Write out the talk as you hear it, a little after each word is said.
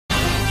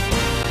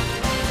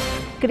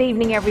Good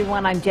evening,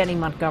 everyone. I'm Jenny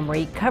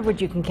Montgomery.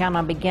 Coverage you can count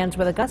on begins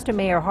with Augusta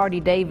Mayor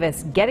Hardie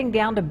Davis getting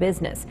down to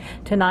business.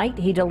 Tonight,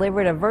 he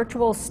delivered a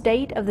virtual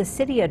State of the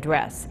City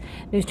address.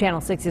 News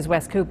Channel 6's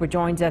Wes Cooper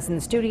joins us in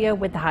the studio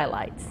with the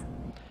highlights.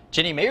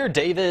 Jenny, Mayor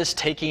Davis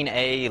taking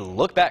a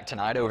look back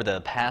tonight over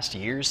the past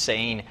years,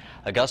 saying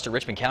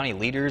Augusta-Richmond County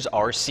leaders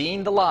are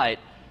seeing the light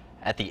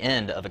at the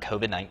end of a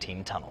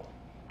COVID-19 tunnel.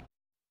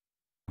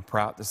 I'm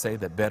proud to say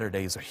that better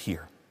days are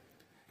here,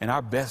 and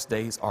our best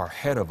days are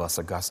ahead of us,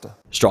 Augusta.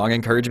 Strong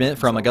encouragement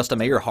from Augusta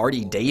Mayor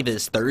Hardie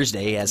Davis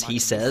Thursday as he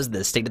says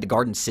the state of the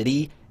Garden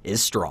City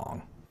is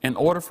strong. In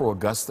order for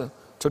Augusta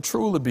to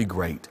truly be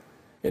great,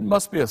 it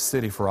must be a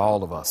city for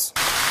all of us.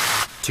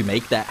 To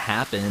make that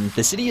happen,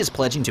 the city is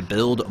pledging to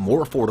build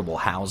more affordable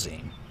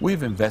housing.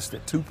 We've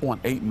invested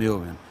 $2.8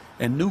 million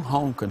in new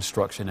home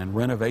construction and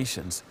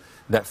renovations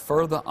that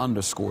further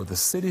underscore the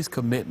city's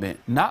commitment,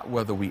 not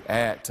whether we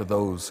add to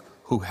those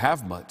who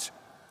have much,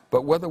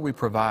 but whether we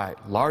provide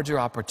larger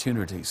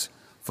opportunities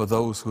for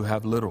those who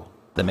have little.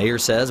 The mayor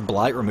says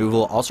blight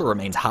removal also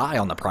remains high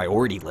on the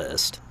priority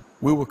list.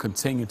 We will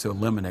continue to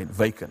eliminate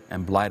vacant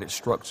and blighted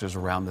structures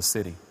around the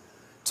city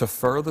to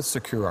further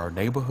secure our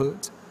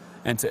neighborhoods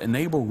and to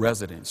enable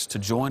residents to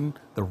join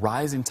the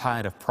rising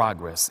tide of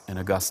progress in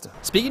Augusta.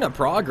 Speaking of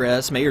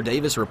progress, Mayor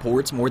Davis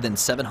reports more than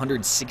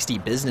 760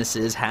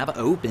 businesses have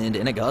opened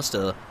in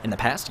Augusta in the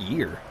past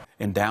year.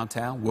 In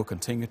downtown, we'll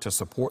continue to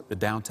support the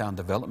Downtown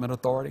Development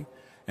Authority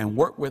and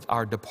work with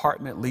our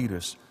department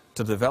leaders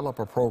to develop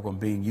a program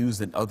being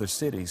used in other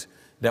cities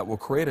that will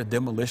create a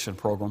demolition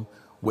program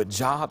with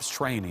jobs,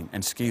 training,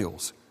 and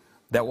skills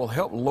that will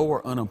help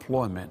lower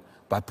unemployment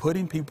by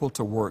putting people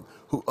to work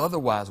who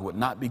otherwise would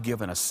not be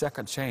given a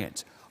second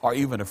chance or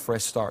even a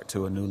fresh start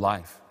to a new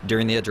life.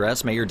 During the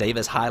address, Mayor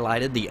Davis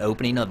highlighted the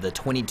opening of the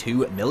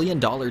 $22 million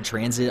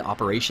Transit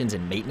Operations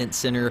and Maintenance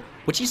Center,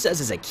 which he says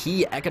is a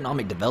key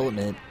economic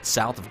development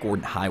south of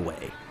Gordon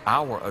Highway.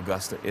 Our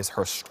Augusta is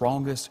her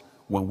strongest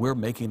when we're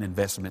making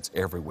investments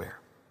everywhere.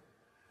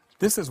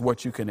 This is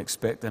what you can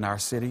expect in our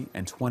city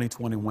in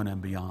 2021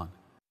 and beyond.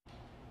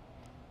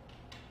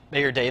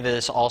 Mayor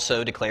Davis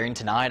also declaring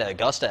tonight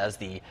Augusta as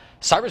the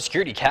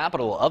cybersecurity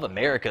capital of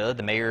America.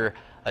 The mayor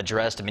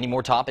addressed many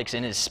more topics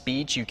in his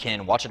speech. You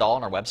can watch it all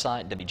on our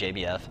website,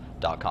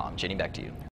 WJBF.com. Jenny, back to you.